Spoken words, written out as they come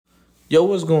Yo,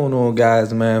 what's going on,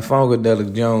 guys, man?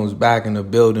 Funkadelic Jones back in the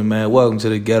building, man. Welcome to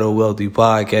the Ghetto Wealthy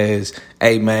Podcast.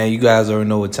 Hey, man, you guys already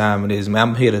know what time it is,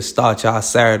 man. I'm here to start y'all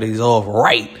Saturdays off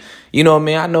right. You know what I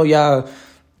mean? I know y'all,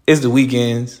 it's the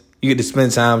weekends. You get to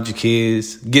spend time with your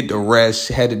kids, get to rest,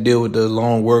 had to deal with the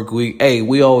long work week. Hey,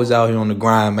 we always out here on the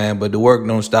grind, man, but the work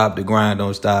don't stop, the grind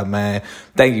don't stop, man.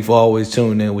 Thank you for always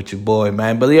tuning in with your boy,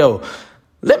 man. But, yo,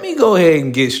 let me go ahead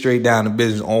and get straight down to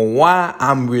business on why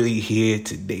I'm really here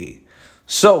today.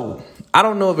 So, I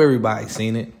don't know if everybody's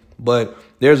seen it, but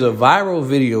there's a viral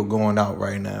video going out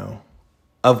right now.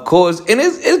 Of course, and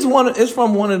it's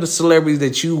from one of the celebrities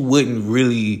that you wouldn't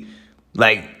really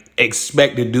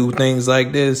expect to do things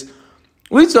like this.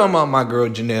 We talking about my girl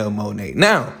Janelle Monae.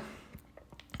 Now,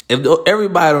 if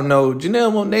everybody don't know,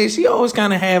 Janelle Monae, she always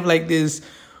kind of have this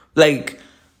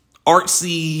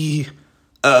artsy,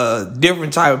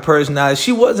 different type of personality.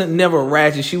 She wasn't never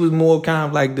ratchet. She was more kind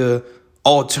of like the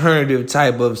alternative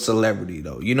type of celebrity,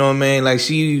 though. You know what I mean?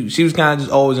 She was kind of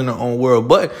just always in her own world.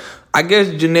 But I guess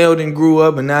Janelle didn't grew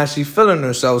up and now she's feeling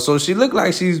herself. So she looked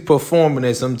like she's performing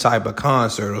at some type of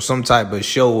concert or some type of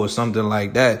show or something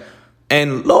like that.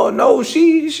 And Lord knows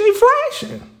she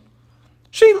flashing.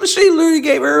 She literally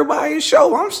gave everybody a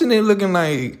show. I'm sitting there looking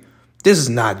like, this is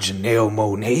not Janelle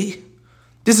Monae.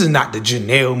 This is not the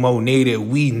Janelle Monae that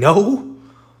we know.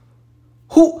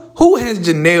 Who has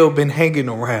Janelle been hanging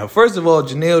around? First of all,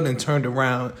 Janelle then turned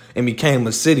around and became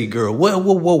a city girl. Whoa.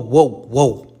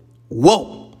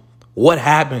 What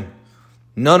happened?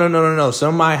 No.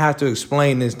 Somebody have to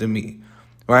explain this to me,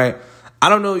 right? I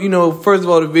don't know. First of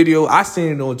all, the video, I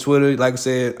seen it on Twitter. Like I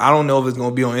said, I don't know if it's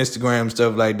going to be on Instagram and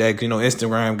stuff like that. 'Cause,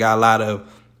 Instagram got a lot of,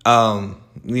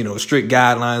 strict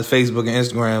guidelines, Facebook and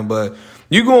Instagram. But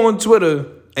you go on Twitter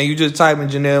and you just type in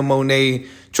Janelle Monae,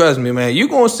 trust me, man, you're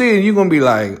going to see it and you're going to be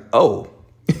like, oh.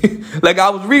 I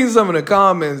was reading some of the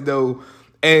comments, though,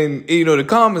 and, the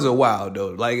comments are wild,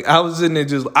 though. I was sitting there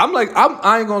I ain't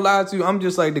going to lie to you, I'm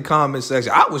just the comment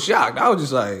section. I was shocked. I was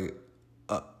just like,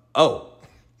 oh,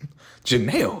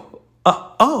 Janelle,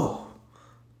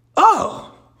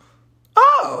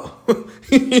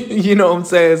 you know what I'm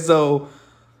saying? So,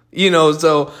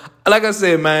 like I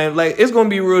said, man, it's going to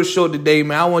be real short today,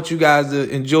 man. I want you guys to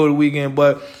enjoy the weekend.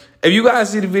 But if you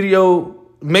guys see the video,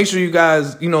 make sure you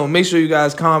guys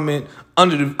comment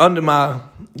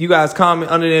you guys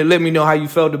comment under there. Let me know how you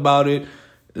felt about it.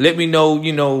 Let me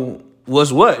know,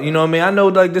 what's what. You know what I mean? I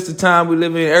know, this is the time we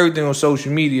live in, everything on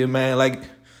social media, man.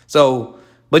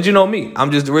 But you know me.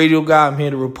 I'm just the radio guy. I'm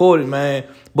here to report it, man.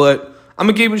 But I'm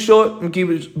going to keep it short. I'm going to keep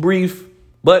it brief.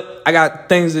 But I got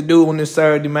things to do on this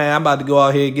Saturday, man. I'm about to go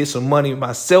out here and get some money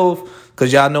myself.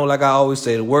 Because y'all know, like I always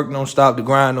say, the work don't stop, the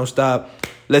grind don't stop.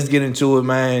 Let's get into it,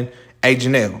 man. Hey,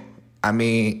 Janelle.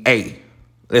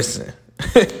 Listen.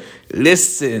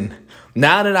 Listen.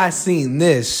 Now that I seen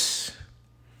this,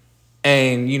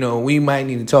 and, we might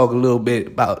need to talk a little bit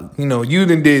about, you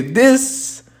done did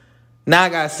this. Now I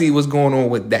got to see what's going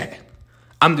on with that.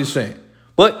 I'm just saying.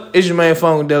 But it's your man,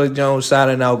 Funkadelic Jones,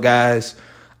 signing out, guys.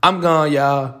 I'm gone,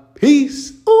 y'all.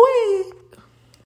 Peace. Ooh.